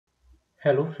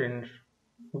Hello friends,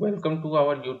 welcome to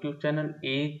our YouTube channel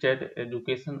AZ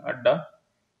Education Adda.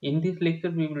 In this lecture,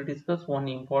 we will discuss one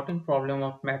important problem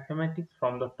of mathematics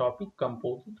from the topic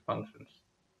composite functions.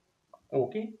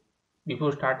 Okay,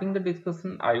 before starting the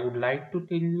discussion, I would like to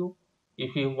tell you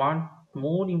if you want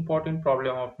more important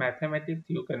problem of mathematics,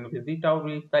 you can visit our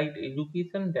website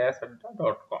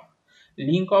education-adda.com.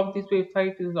 Link of this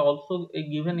website is also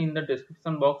given in the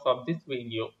description box of this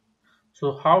video.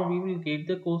 So how we will get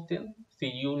the question?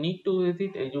 See, you need to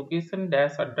visit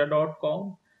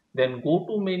education-adda.com, then go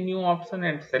to menu option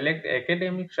and select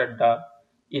academic Adda.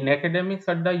 In academic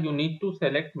Adda, you need to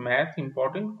select math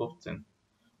important question.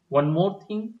 One more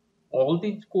thing, all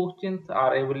these questions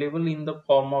are available in the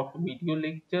form of video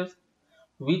lectures,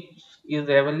 which is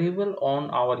available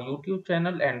on our YouTube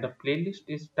channel, and the playlist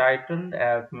is titled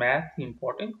as Math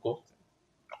Important Question.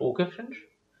 Okay friends,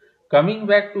 coming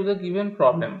back to the given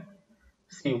problem.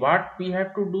 See what we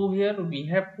have to do here, we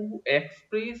have to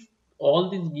express all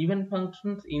these given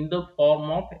functions in the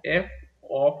form of f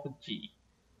of g.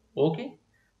 Okay,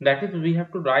 that is we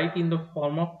have to write in the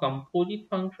form of composite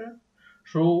function.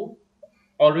 So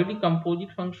already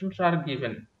composite functions are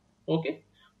given. Okay,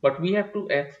 but we have to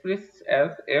express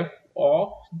as f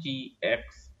of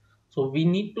gx. So we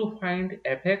need to find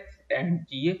fx and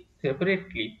gx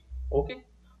separately. Okay,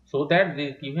 so that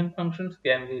the given functions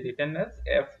can be written as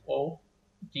f of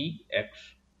gx.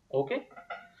 Okay,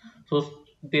 so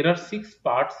there are 6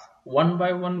 parts. One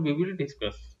by one we will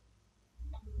discuss.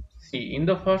 See, in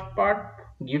the first part,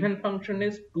 given function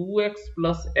is 2x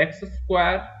plus x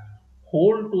square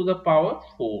whole to the power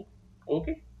 4.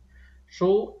 Okay,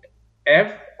 so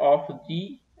f of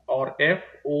g or f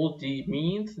o g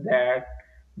means that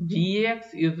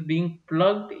gx is being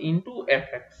plugged into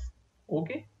fx.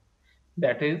 Okay,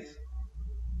 that is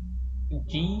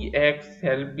gx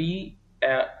shall be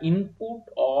input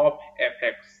of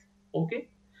fx. Okay,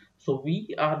 so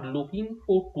we are looking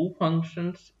for two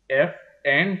functions f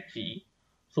and g,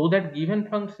 so that given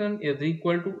function is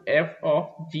equal to f of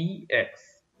gx.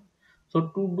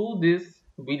 So to do this,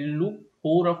 we look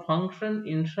for a function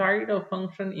inside a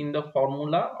function in the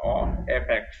formula of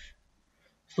fx.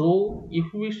 So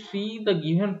if we see the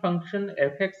given function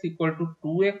fx equal to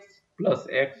 2x plus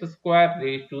x square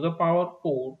raised to the power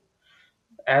 4,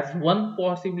 as one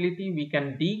possibility, we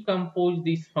can decompose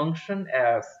this function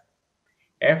as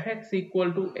fx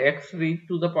equal to x raised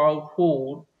to the power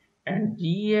 4 and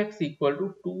gx equal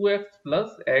to 2x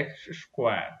plus x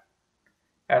square,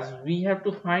 as we have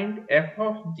to find f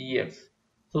of gx.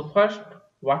 So first,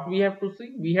 what we have to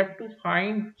see? We have to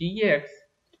find gx,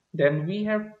 then we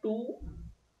have to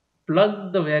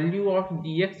plug the value of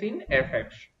gx in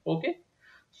fx. Okay,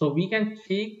 so we can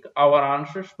check our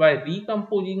answers by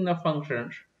recomposing the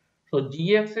functions. So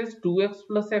gx is 2x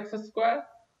plus x square,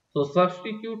 so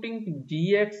substituting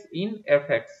gx in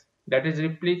fx, that is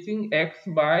replacing x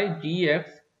by gx,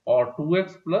 or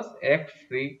 2x plus x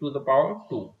raised to the power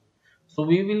 2. So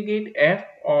we will get f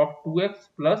of 2x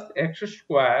plus x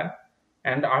square,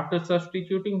 and after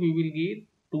substituting we will get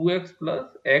 2x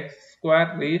plus x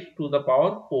square raised to the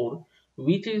power 4,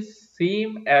 which is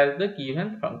same as the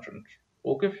given functions.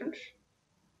 Okay friends.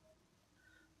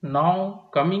 Now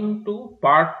coming to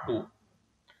part 2.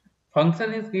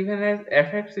 Function is given as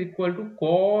fx equal to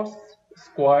cos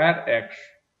square x.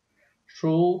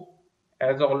 So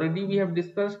as already we have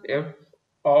discussed, f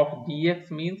of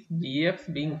gx means gx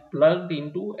being plugged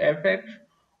into fx,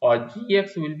 or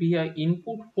gx will be an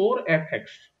input for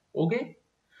fx. Okay,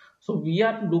 so we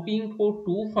are looking for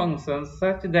two functions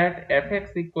such that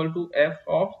fx equal to f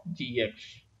of gx.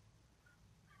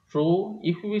 So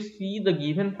if we see the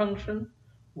given function,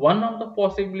 one of the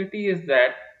possibility is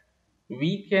that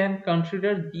we can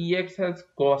consider gx as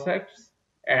cos x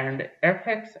and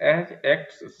fx as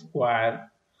x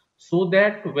square, so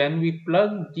that when we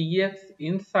plug gx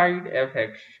inside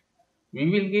fx, we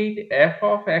will get f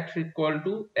of x equal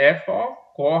to f of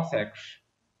cos x.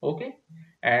 Okay,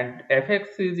 and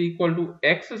fx is equal to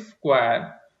x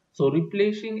square, so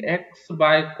replacing x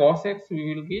by cos x, we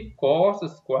will get cos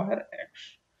square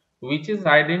x, which is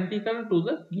identical to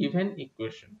the given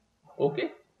equation.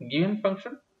 Okay, given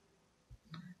function.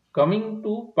 Coming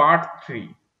to part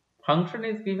 3, function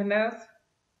is given as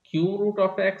cube root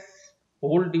of x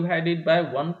whole divided by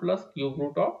 1 plus cube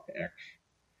root of x.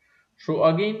 So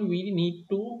again we need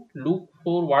to look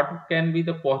for what can be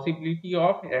the possibility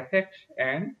of fx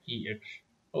and gx.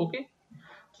 Okay,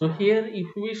 so here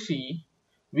if we see,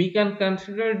 we can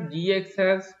consider gx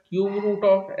as cube root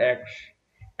of x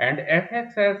and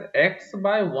fx as x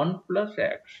by 1 plus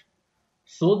x,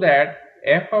 so that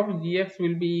f of gx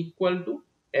will be equal to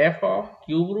f of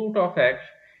cube root of x,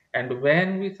 And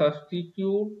when we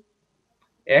substitute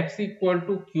x equal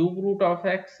to cube root of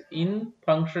x in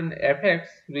function fx,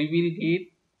 we will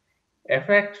get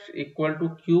fx equal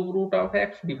to cube root of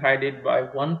x divided by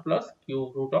 1 plus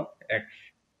cube root of x.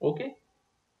 Okay.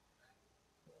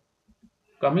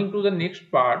 Coming to the next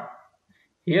part,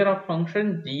 here a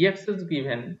function gx is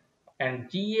given and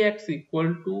gx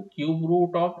equal to cube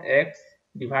root of x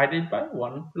divided by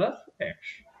 1 plus x.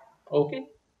 Okay.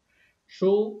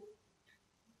 So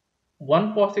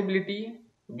one possibility,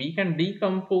 we can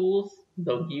decompose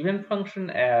the given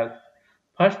function as,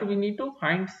 first we need to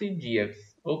find gx.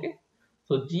 Okay.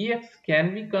 So gx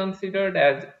can be considered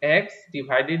as x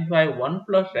divided by 1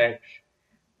 plus x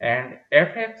and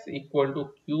fx equal to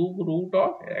cube root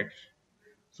of x.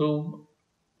 So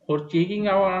for checking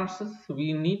our answers,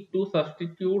 we need to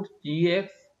substitute gx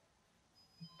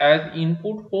as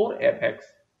input for fx.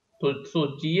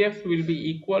 So gx will be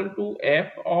equal to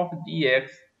f of gx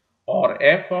or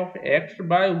f of x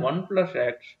by 1 plus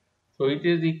x. So it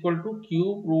is equal to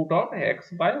cube root of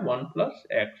x by 1 plus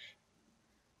x.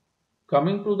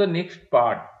 Coming to the next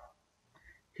part,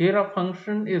 here a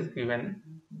function is given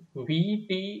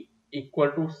vt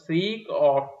equal to sec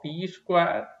of t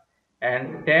square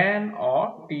and tan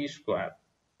of t square.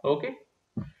 Okay.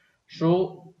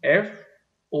 So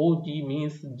FOG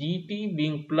means GT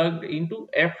being plugged into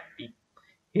FT.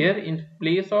 Here in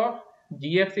place of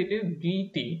GX it is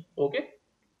GT. Okay.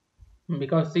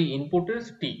 Because the input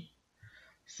is T.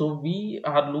 So we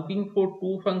are looking for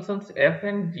two functions f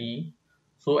and g.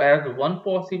 So as one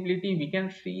possibility we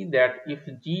can see that if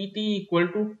gt equal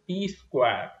to t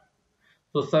square,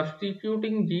 so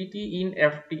substituting gt in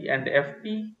ft and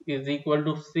ft is equal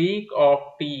to sec of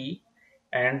t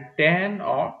and tan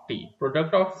of t,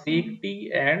 product of sec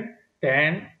t and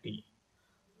tan t.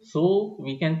 So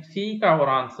we can check our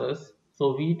answers.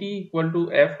 So Vt equal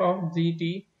to f of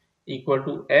gt equal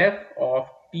to f of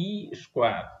t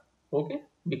square. Okay,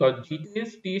 because gt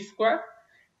is t square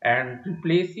and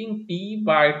replacing t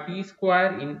by t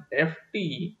square in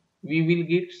ft, we will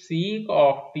get sec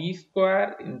of t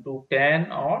square into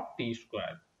tan of t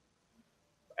square.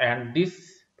 And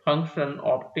this function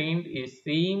obtained is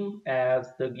same as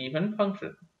the given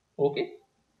function. Okay.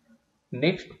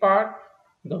 Next part,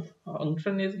 the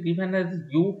function is given as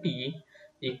ut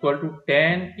equal to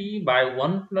tan t by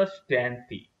 1 plus tan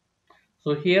t.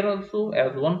 So here also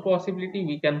as one possibility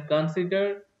we can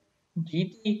consider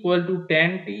gt equal to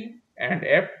tan t and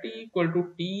ft equal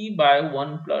to t by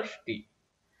 1 plus t.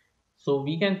 So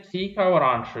we can check our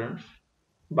answers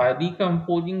by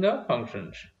decomposing the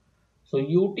functions. So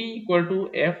ut equal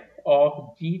to f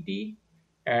of gt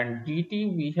and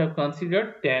gt we have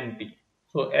considered tan t.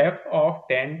 So f of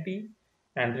tan t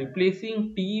and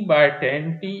replacing t by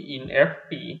tan t in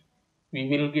ft, we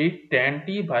will get tan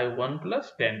t by 1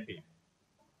 plus tan t.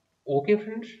 Okay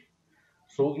friends.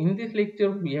 So in this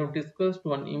lecture we have discussed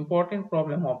one important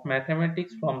problem of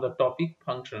mathematics from the topic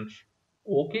functions.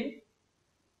 Okay.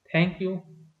 Thank you.